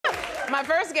My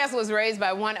first guest was raised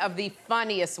by one of the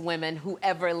funniest women who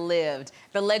ever lived,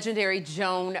 the legendary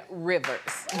Joan Rivers.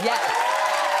 Yes.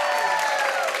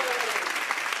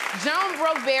 Joan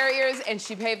broke barriers and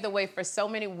she paved the way for so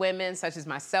many women, such as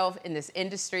myself, in this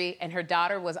industry, and her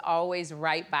daughter was always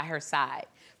right by her side.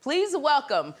 Please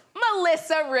welcome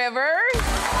Melissa Rivers.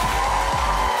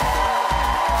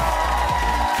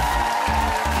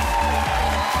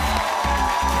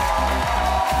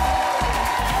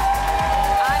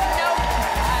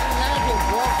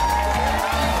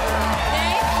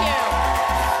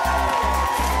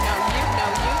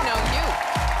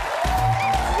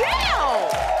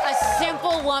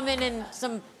 Woman in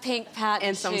some pink patent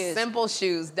and some shoes. Simple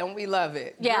shoes. Don't we love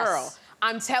it? Yes. Girl,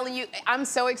 I'm telling you, I'm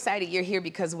so excited you're here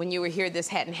because when you were here, this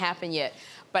hadn't happened yet.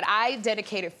 But I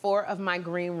dedicated 4 of my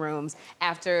green rooms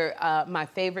after my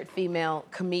favorite female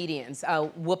comedians,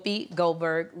 Whoopi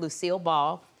Goldberg, Lucille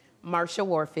Ball, Marsha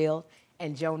Warfield,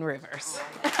 and Joan Rivers.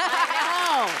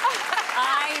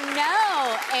 I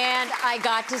know, and I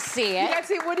got to see it. You got to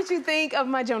see it. What did you think of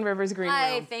my Joan Rivers green room?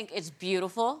 I think it's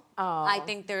beautiful. Oh. I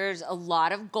think there's a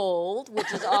lot of gold,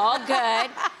 which is all good.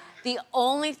 The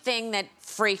only thing that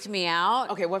freaked me out...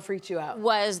 Okay, what freaked you out?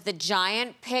 ...was the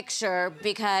giant picture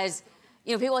because,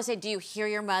 you know, people always say, do you hear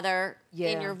your mother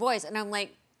in your voice? And I'm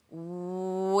like,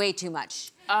 way too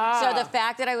much. So the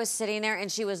fact that I was sitting there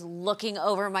and she was looking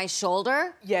over my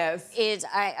shoulder... Yes. ...is,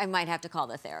 I might have to call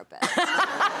the therapist.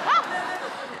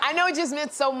 I know it just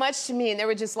meant so much to me, and they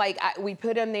were just like, we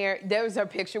put in there, there was our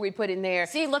picture we put in there.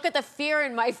 See, look at the fear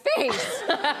in my face.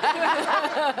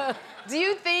 What do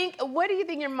you think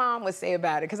your mom would say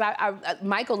about it? Because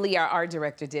Michael Lee, our art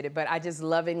director, did it, but I just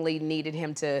lovingly needed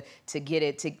him to get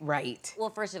it right.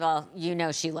 Well, first of all, you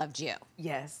know she loved you.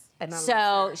 Yes. And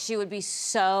so she would be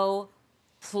so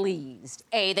pleased,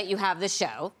 A, that you have the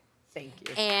show. Thank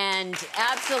you. And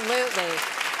absolutely.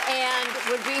 And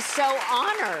would be so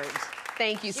honored.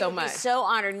 Thank you so much. Be so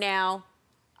honored. Now,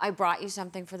 I brought you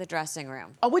something for the dressing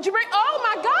room. Oh, what'd you bring? Oh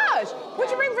my gosh! What'd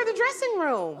you bring for the dressing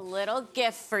room? A little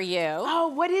gift for you. Oh,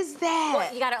 what is that?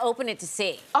 Well, you gotta open it to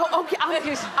see. Oh, okay.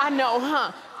 I know,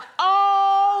 huh?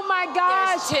 Oh my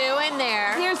gosh! There's 2 in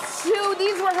there. There's 2.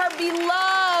 These were her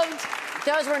beloved.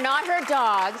 Those were not her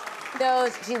dogs.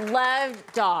 She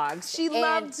loved dogs. She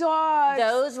loved dogs.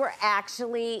 Those were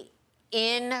actually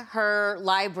in her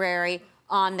library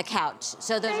on the couch.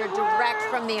 So those are direct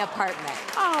from the apartment.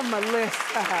 Oh,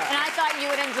 Melissa. And I thought you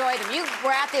would enjoy them. You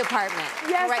were at the apartment.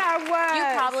 Yes, I was. You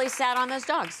probably sat on those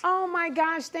dogs. Oh my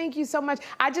gosh, thank you so much.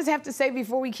 I just have to say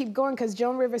before we keep going, because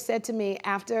Joan Rivers said to me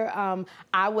after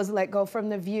I was let go from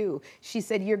The View, she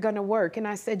said, you're gonna work. And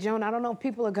I said, Joan, I don't know if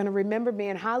people are gonna remember me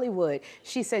in Hollywood.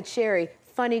 She said, Sherri,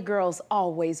 funny girls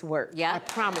always work. Yeah. I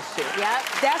promise you. Yep.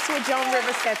 That's what Joan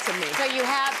Rivers said to me. So you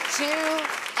have 2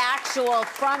 actual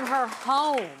from her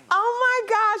home. Oh my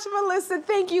gosh, Melissa,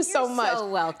 thank you so much. You're so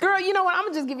welcome. Girl, you know what? I'm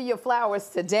gonna just give you your flowers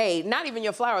today. Not even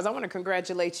your flowers. I want to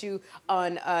congratulate you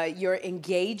on your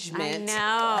engagement. I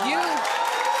know.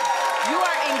 You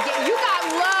are engaged. You got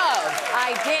love.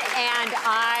 I did, and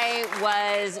I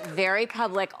was very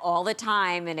public all the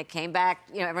time, and it came back.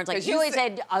 You know, everyone's like, you always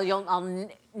said, I'll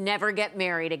never get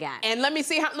married again. And let me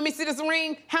see this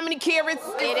ring. How many carats?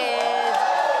 It is.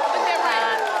 Look at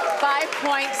that ring.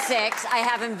 5.6. I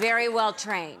have him very well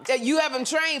trained. You have him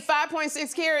trained.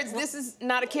 5.6 carats. This is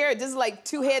not a carat. This is like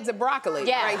 2 heads of broccoli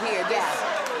right here.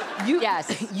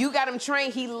 You got him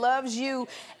trained. He loves you.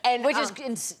 And which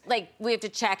is like, we have to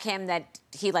check him that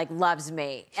he like loves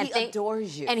me. He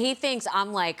adores you. And he thinks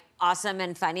I'm like awesome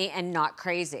and funny and not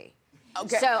crazy.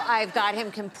 Okay. So I've got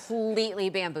him completely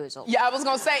bamboozled. Yeah, I was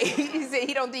gonna say, he said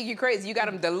he don't think you're crazy. You got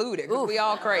him deluded, because we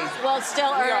all crazy. Well, it's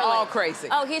still early. We are all crazy.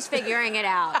 Oh, he's figuring it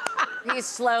out. He's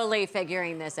slowly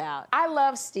figuring this out. I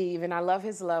love Steve, and I love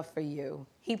his love for you.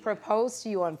 He proposed to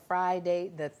you on Friday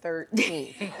the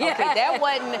 13th. Yeah. Okay, that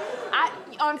wasn't...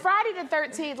 on Friday the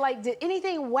 13th, like, did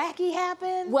anything wacky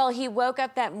happen? Well, he woke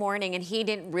up that morning, and he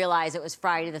didn't realize it was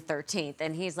Friday the 13th.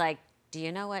 And he's like, do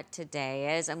you know what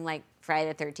today is? I'm like,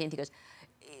 Friday the 13th. He goes,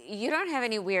 you don't have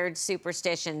any weird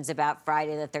superstitions about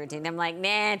Friday the 13th. I'm like,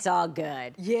 nah, it's all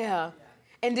good. Yeah.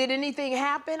 And did anything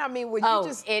happen? I mean, were you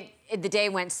just... the day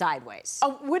went sideways.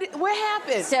 Oh, what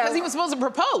happened? Because he was supposed to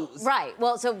propose. Right.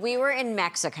 Well, so we were in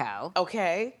Mexico.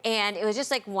 Okay. And it was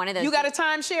just like one of those... You got a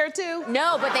timeshare, too?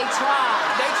 No, but they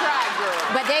tried. They tried, girl.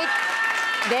 But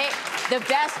the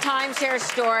best timeshare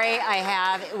story I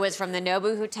have was from the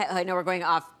Nobu Hotel. I know we're going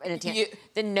off in a tangent.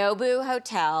 The Nobu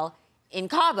Hotel in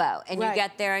Cabo. And you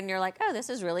get there and you're like, oh, this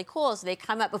is really cool. So they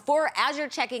come up as you're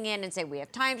checking in and say, we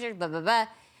have timeshares, blah, blah, blah.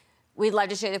 we'd love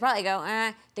to show you the product.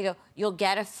 I go, They go, you'll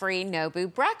get a free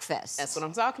Nobu breakfast. That's what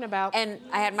I'm talking about. And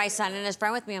I had my son and his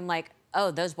friend with me. I'm like, oh,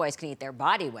 those boys can eat their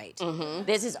body weight.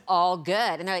 This is all good.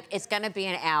 And they're like, it's going to be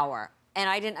an hour. And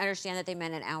I didn't understand that they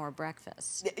meant an hour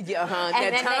breakfast. Yeah,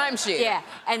 that timeshare. Yeah.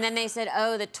 And then they said,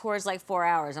 oh, the tour's like 4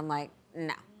 hours. I'm like,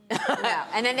 no. No.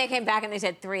 And then they came back and they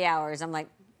said 3 hours. I'm like,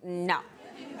 no.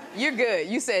 You're good.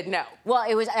 You said no. Well,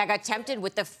 I got tempted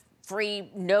with the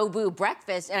free Nobu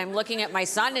breakfast, and I'm looking at my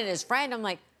son and his friend. I'm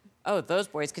like, oh, those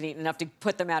boys could eat enough to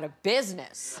put them out of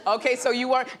business. Okay, so you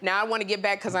were. Now I want to get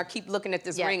back because I keep looking at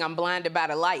this ring. I'm blinded by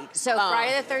the light. So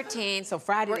Friday the 13th. So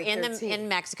Friday we're the 13th. in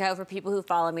Mexico. For people who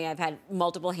follow me, I've had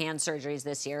multiple hand surgeries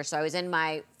this year. So I was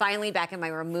finally back in my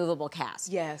removable cast.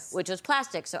 Yes. Which was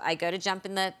plastic. So I go to jump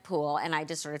in the pool, and I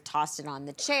just sort of tossed it on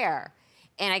the chair.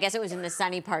 And I guess it was in the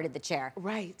sunny part of the chair.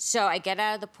 Right. So I get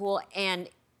out of the pool, and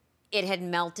it had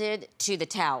melted to the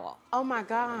towel. Oh, my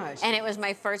gosh. And it was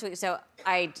my first week. So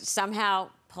I somehow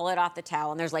pull it off the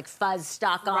towel, and there's like fuzz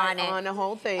stuck on it. on the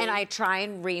whole thing. And I try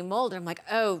and remold it. I'm like,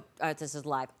 this is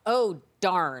live. Oh,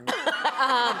 darn.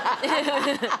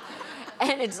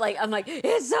 And it's like, I'm like,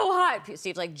 it's so hot.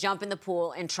 Steve's like, jump in the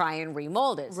pool and try and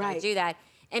remold it. So I do that.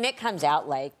 And it comes out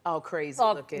like crazy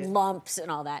all looking. Lumps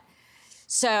and all that.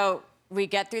 So we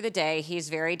get through the day. He's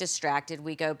very distracted.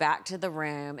 We go back to the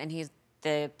room, and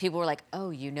the people were like, oh,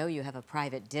 you know you have a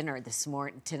private dinner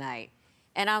tonight.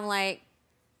 And I'm like,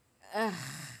 ugh.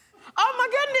 Oh, my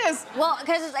goodness. Well,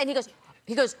 and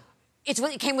he goes,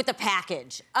 it came with the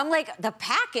package. I'm like, the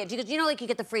package? He goes, like you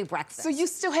get the free breakfast. So you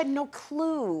still had no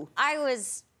clue.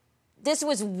 This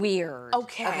was weird.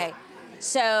 Okay.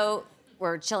 So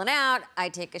we're chilling out. I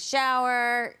take a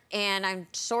shower, and I'm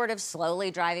sort of slowly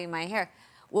driving my hair.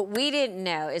 What we didn't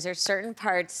know is there's certain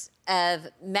parts of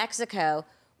Mexico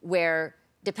where,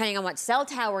 depending on what cell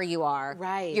tower you are,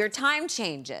 your time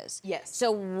changes. Yes.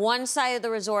 So one side of the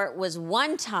resort was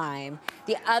one time,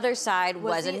 the other side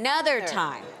was another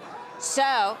time.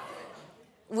 So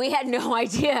we had no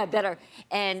idea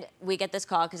and we get this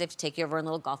call because they have to take you over in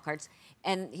little golf carts.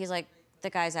 And he's like, the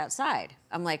guy's outside.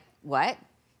 I'm like, what?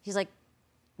 He's like,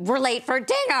 we're late for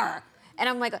dinner. And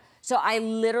I'm like, so I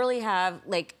literally have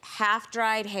like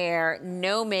half-dried hair,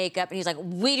 no makeup. And he's like,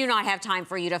 we do not have time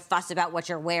for you to fuss about what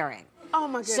you're wearing. Oh,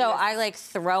 my goodness. So I like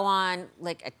throw on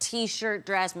like a T-shirt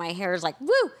dress. My hair is like,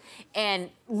 woo. And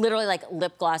literally like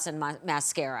lip gloss and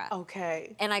mascara.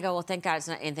 Okay. And I go, well, thank God it's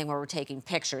not anything where we're taking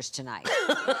pictures tonight.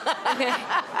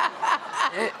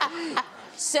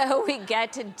 So we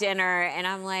get to dinner, and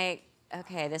I'm like,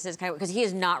 okay, this is kind of, because he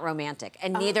is not romantic,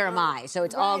 and neither am I. So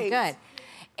it's all good.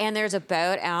 And there's a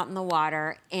boat out in the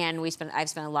water, and I've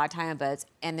spent a lot of time on boats,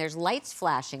 and there's lights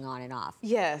flashing on and off.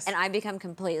 Yes. And I become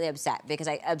completely obsessed because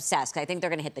I think they're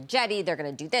going to hit the jetty, they're going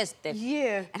to do this.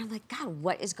 Yeah. And I'm like, God,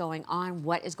 what is going on?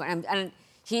 What is going on? And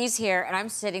he's here, and I'm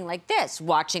sitting like this,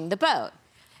 watching the boat.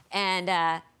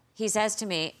 And he says to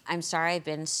me, I'm sorry I've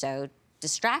been so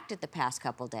distracted the past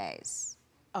couple days.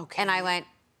 Okay. And I went,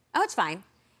 oh, it's fine.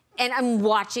 And I'm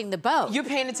watching the boat. You're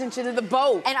paying attention to the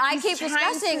boat. And I keep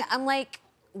discussing, I'm like,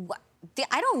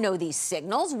 I don't know these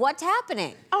signals. What's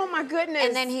happening? Oh, my goodness.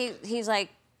 And then he's like,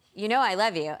 I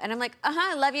love you. And I'm like,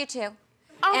 I love you too.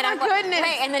 Oh, and my goodness.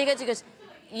 Wait, and then he goes,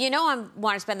 I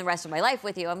want to spend the rest of my life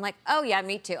with you. I'm like, oh, yeah,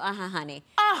 me too. Honey.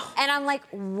 Oh. And I'm like,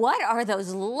 what are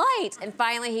those lights? And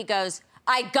finally he goes,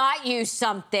 I got you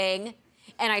something.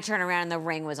 And I turn around, and the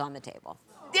ring was on the table.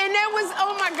 And that was,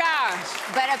 oh, my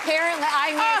gosh. But apparently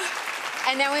I missed.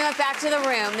 And then we went back to the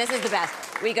room. This is the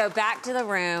best. We go back to the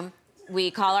room. We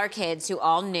call our kids, who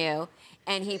all knew,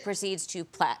 and he proceeds to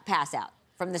pass out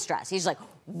from the stress. He's like,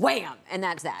 wham, and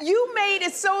that's that. You made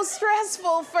it so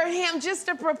stressful for him just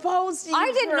to propose to you,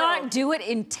 I did girl. not do it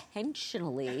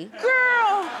intentionally.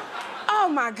 Girl, oh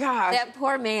my gosh. That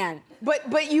poor man.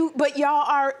 But y'all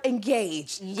are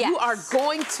engaged. Yes. You are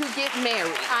going to get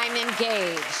married. I'm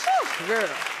engaged. Whew, girl.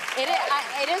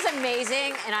 It is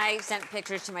amazing, and I sent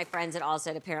pictures to my friends that all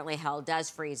said apparently hell does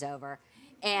freeze over.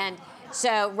 And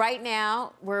so right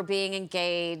now, we're being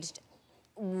engaged.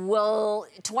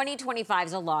 2025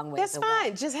 is a long way away. That's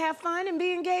fine. Just have fun and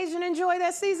be engaged and enjoy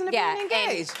that season of being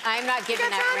engaged. And I'm not giving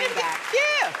that ring back.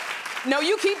 Yeah. No,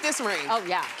 you keep this ring. Oh,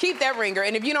 yeah. Keep that ringer,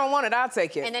 and if you don't want it, I'll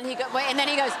take it. And then he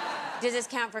goes, does this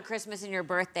count for Christmas and your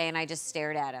birthday? And I just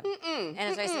stared at him.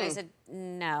 And so I said,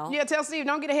 no. Yeah, tell Steve,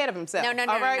 don't get ahead of himself.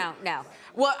 No.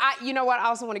 Well, you know what? I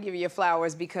also want to give you your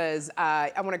flowers because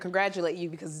I want to congratulate you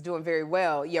because it's doing very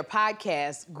well. Your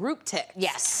podcast, Group Text.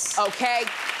 Yes. Okay?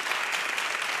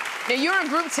 Now, you're in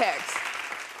Group Text.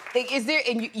 Like, is there,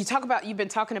 and you talk about, you've been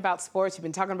talking about sports, you've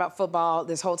been talking about football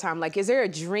this whole time. Like, is there a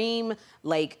dream,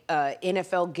 like,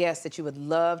 NFL guest that you would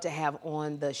love to have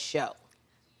on the show?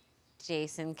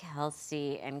 Jason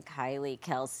Kelsey and Kylie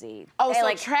Kelsey. Oh, so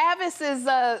like Travis's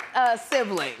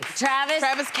sibling.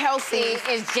 Travis Kelsey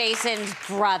is Jason's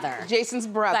brother. Jason's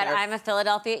brother. But I'm a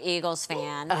Philadelphia Eagles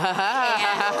fan. Okay.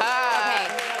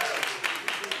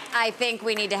 I think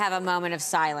we need to have a moment of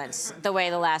silence, the way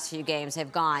the last few games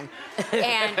have gone.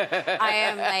 And I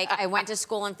am like, I went to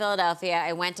school in Philadelphia.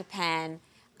 I went to Penn.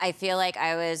 I feel like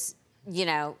I was, you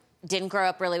know, didn't grow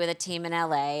up really with a team in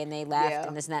LA, and they left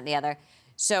and this and that and the other.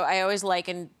 So I always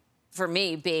liken, for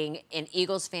me, being an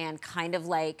Eagles fan kind of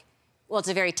like, well, it's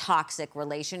a very toxic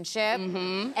relationship.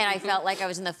 And I felt like I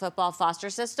was in the football foster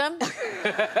system.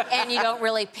 And you don't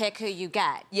really pick who you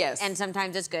get. Yes. And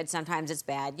sometimes it's good, sometimes it's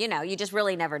bad. You know, you just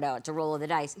really never know. It's a roll of the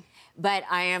dice. But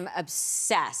I am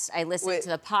obsessed. I listen to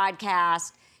the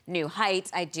podcast, New Heights.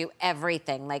 I do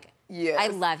everything. Like, I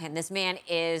love him. This man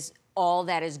is all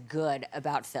that is good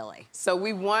about Philly. So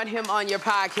we want him on your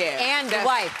podcast. And the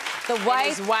wife. The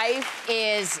wife, his wife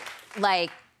is like...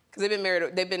 Because they've been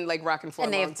married, they've been like rocking for a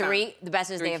long time. And they have the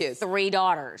best is they have kids. 3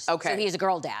 daughters. Okay. So he's a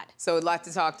girl dad. So a lot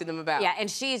to talk to them about. Yeah, and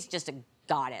she's just a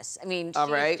goddess. I mean,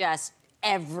 she's just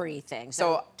everything.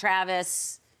 So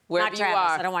Travis, wherever not Travis, you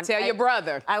are, I don't want... tell your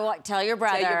brother. I want, tell your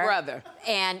brother. Tell your brother.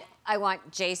 And I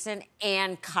want Jason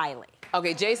and Kylie.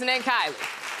 Okay, Jason and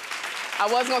Kylie.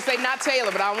 I was gonna say not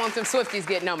Taylor, but I don't want them Swifties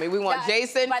getting on me. We want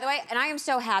Jason. By the way, and I am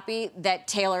so happy that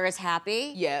Taylor is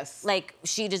happy. Yes. Like,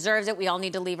 she deserves it. We all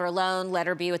need to leave her alone. Let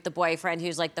her be with the boyfriend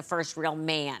who's like the first real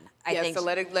man. I think so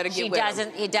let her get with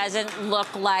him. He doesn't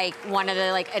look like one of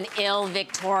the, like, an ill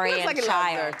Victorian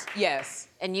child. Yes.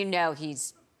 And you know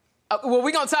he's... well,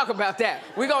 we're gonna talk about that.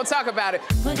 We're gonna talk about it.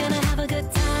 We're gonna have a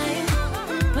good time.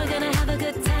 We're gonna have a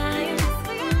good time.